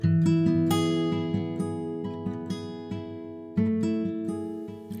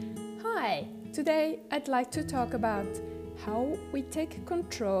Today I'd like to talk about how we take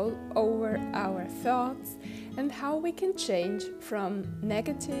control over our thoughts and how we can change from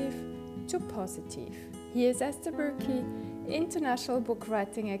negative to positive. Here's Esther Burki, international book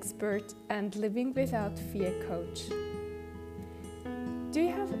writing expert and living without fear coach. Do you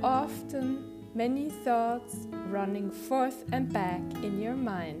have often many thoughts running forth and back in your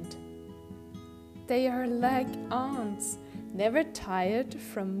mind? They are like ants, never tired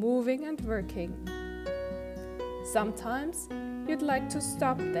from moving and working. Sometimes you'd like to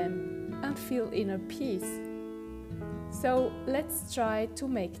stop them and feel inner peace. So let's try to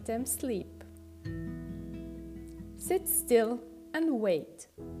make them sleep. Sit still and wait.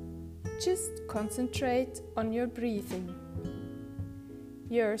 Just concentrate on your breathing.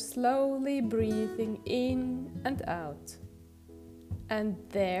 You're slowly breathing in and out. And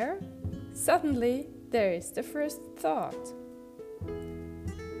suddenly there is the first thought.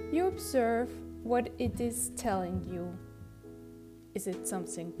 You observe what it is telling you. Is it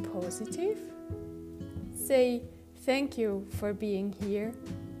something positive? Say thank you for being here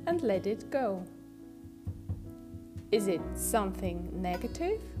and let it go. Is it something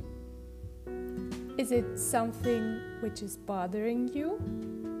negative? Is it something which is bothering you?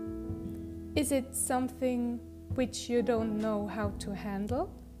 Is it something which you don't know how to handle?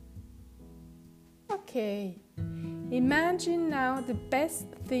 Okay, imagine now the best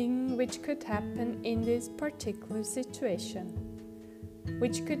thing which could happen in this particular situation,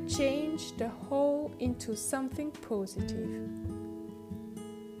 which could change the whole into something positive.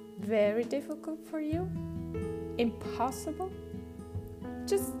 Very difficult for you? Impossible?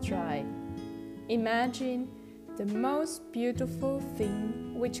 Just try. Imagine the most beautiful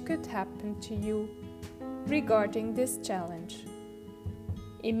thing which could happen to you regarding this challenge.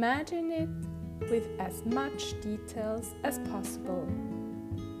 Imagine it with as much details as possible.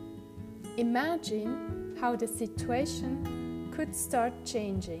 Imagine how the situation could start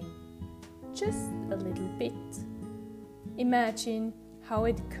changing, just a little bit. Imagine how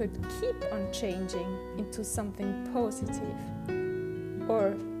it could keep on changing into something positive.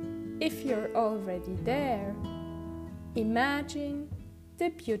 Or if you're already there, imagine the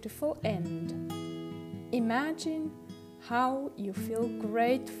beautiful end. Imagine how you feel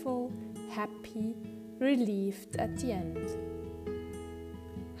grateful, happy, relieved at the end.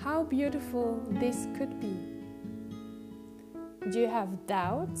 How beautiful this could be. Do you have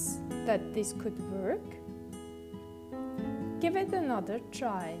doubts that this could work? Give it another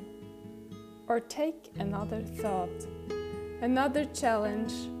try, or take another thought, another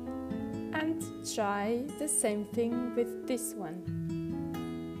challenge, and try the same thing with this one.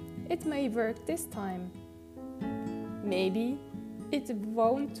 It may work this time. Maybe it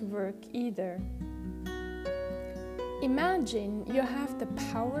won't work either. Imagine you have the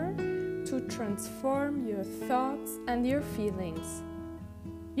power to transform your thoughts and your feelings.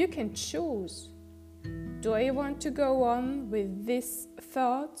 You can choose. Do I want to go on with this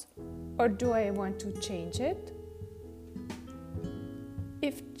thought, or do I want to change it?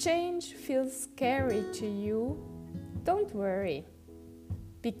 If change feels scary to you, don't worry,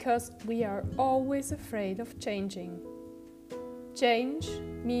 because we are always afraid of changing. Change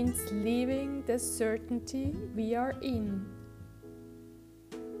means leaving the certainty we are in.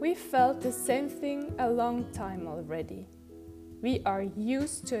 We felt the same thing a long time already. We are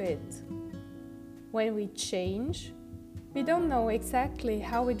used to it. When we change, we don't know exactly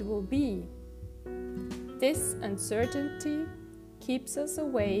how it will be. This uncertainty keeps us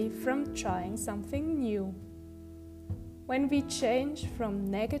away from trying something new. When we change from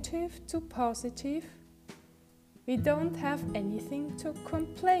negative to positive, we don't have anything to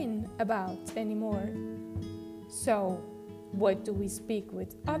complain about anymore. So, what do we speak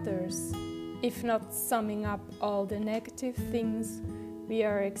with others, if not summing up all the negative things we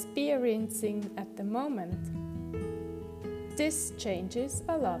are experiencing at the moment? This changes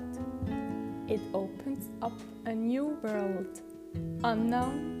a lot. It opens up a new world,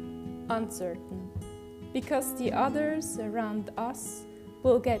 unknown, uncertain, because the others around us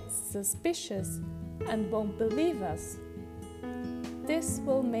will get suspicious and won't believe us. This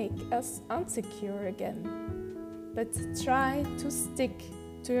will make us insecure again. But try to stick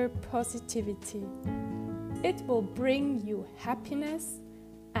to your positivity. It will bring you happiness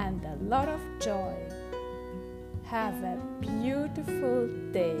and a lot of joy. Have a beautiful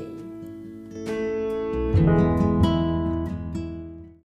day.